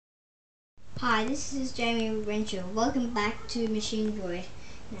Hi, this is Jamie Renshaw. Welcome back to Machine Droid.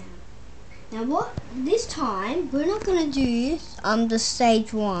 Now what this time we're not gonna do the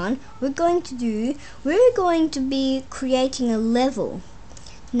stage 1. We're going to be creating a level.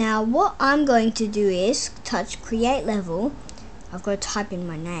 Now what I'm going to do is touch create level. I've got to type in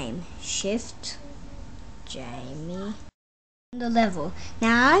my name. Shift Jamie. The level.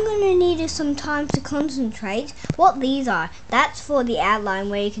 Now I'm going to need some time to concentrate. What these are, that's for the outline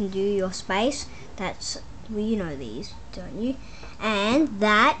where you can do your space. That's, well, you know these, don't you? And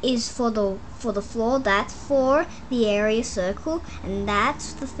that is for the floor. That's for the area circle, and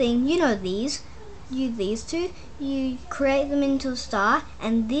that's the thing. You know these. These two. You create them into a star,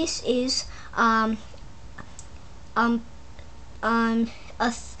 and this is a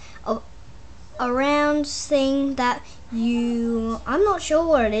round thing that I'm not sure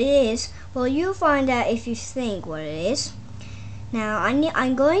what it is. Well, you'll find out if you think what it is. Now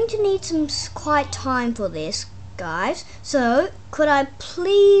I'm going to need some quiet time for this, guys. So could I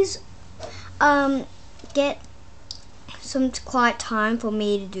please get some quiet time for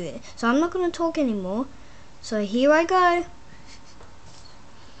me to do it? So I'm not going to talk anymore. So here I go.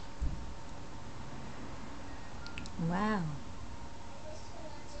 Wow.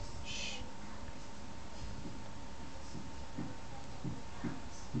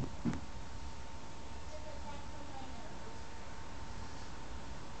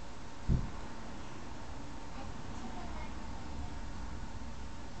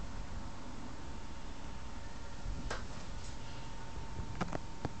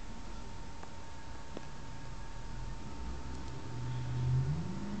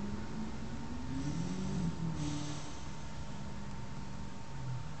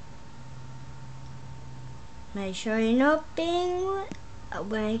 Make sure you're not being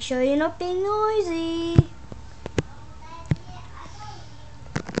noisy.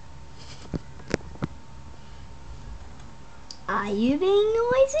 Are you being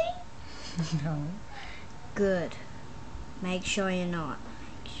noisy? No. Good. Make sure you're not.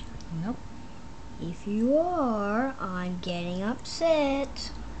 Nope. If you are, I'm getting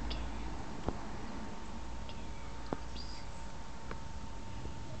upset.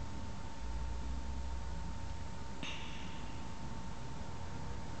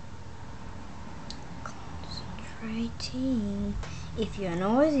 Concentrating. If you're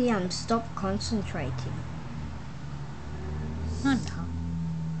noisy, I'm stop concentrating. Oh no.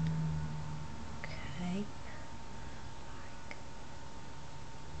 Okay.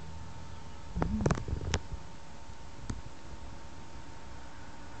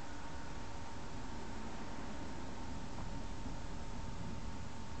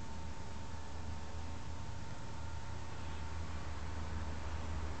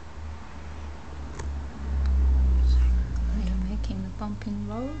 Are you making the bumping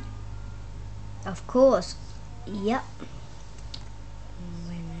road? Of course. Yep.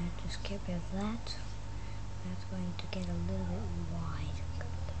 Wait a minute, just get rid of that. That's going to get a little bit wide.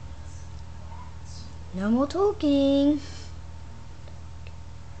 No more talking.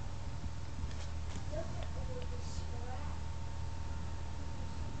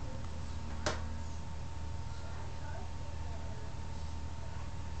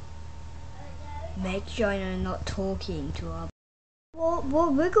 Make sure you're not talking to our.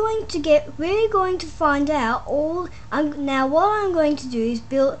 Well, we're going to find out all. Now what I'm going to do is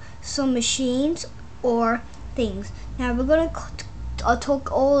build some machines or things. Now we're going to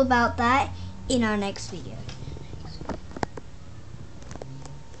talk all about that in our next video.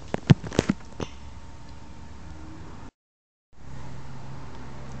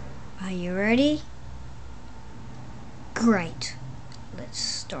 Are you ready? Great. Let's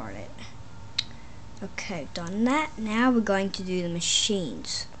start it. Okay, done that. Now we're going to do the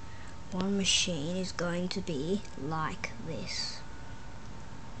machines. One machine is going to be like this.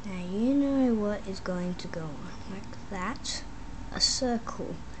 Now you know what is going to go on like that. A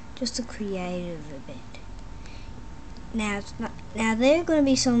circle, just to create it a bit. Now there are going to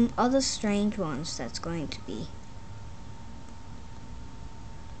be some other strange ones that's going to be.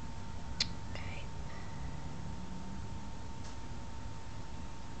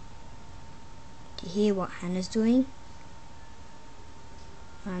 Do you hear what Hannah's doing?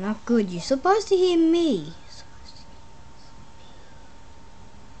 Oh, not good. You're supposed to hear me.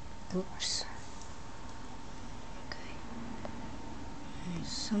 Oops. Okay.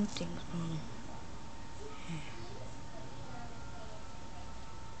 Something's wrong.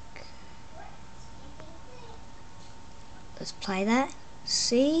 Okay. Let's play that.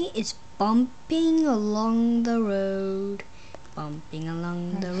 See, it's bumping along the road. Bumping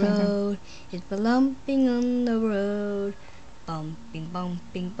along the road. It's bumping on the road. Bumping,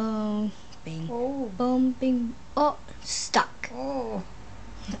 bumping, bumping, Oh. bumping. Oh, stuck. Oh.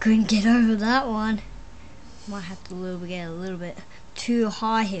 I couldn't get over that one. Might have to get a little bit too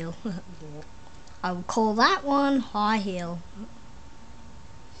high heel. I would call that one high heel.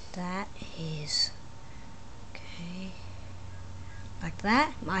 That is okay. Like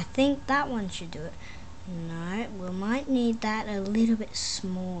that. I think that one should do it. No, we might need that a little bit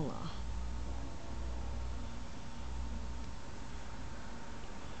smaller.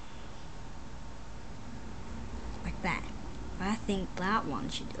 Like that. I think that one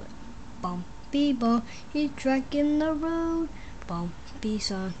should do it. Bumpy bumpy track in the road. Bumpy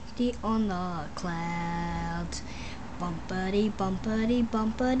sunny on the clouds. Bumpity bumpity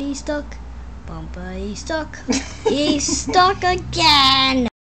bumpity stuck. Bumpity stuck. He's stuck again.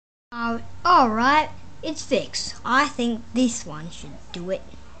 Alright, it's fixed. I think this one should do it.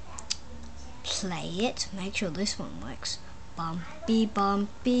 Play it. Make sure this one works. Bumpy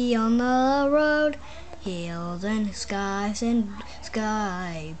bumpy on the road. Hills and skies and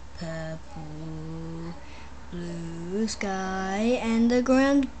sky purple. Blue sky and the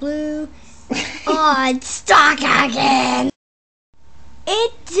ground blue. Oh, it's stuck again!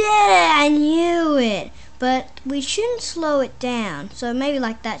 It did it! I knew it! But we shouldn't slow it down, so maybe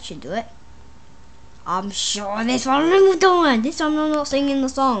like that should do it. I'm sure this one I'm doing. This time I'm not singing the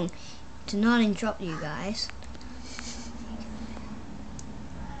song. To not interrupt you guys.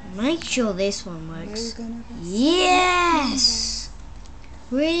 Make sure this one works. Yes!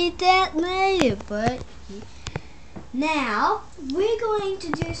 Read that later, but now we're going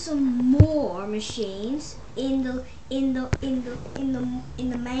to do some more machines in the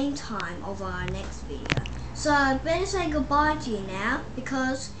main time of our next video. So I better say goodbye to you now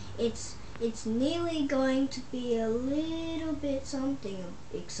because it's nearly going to be a little bit something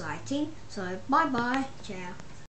exciting. So bye bye, ciao.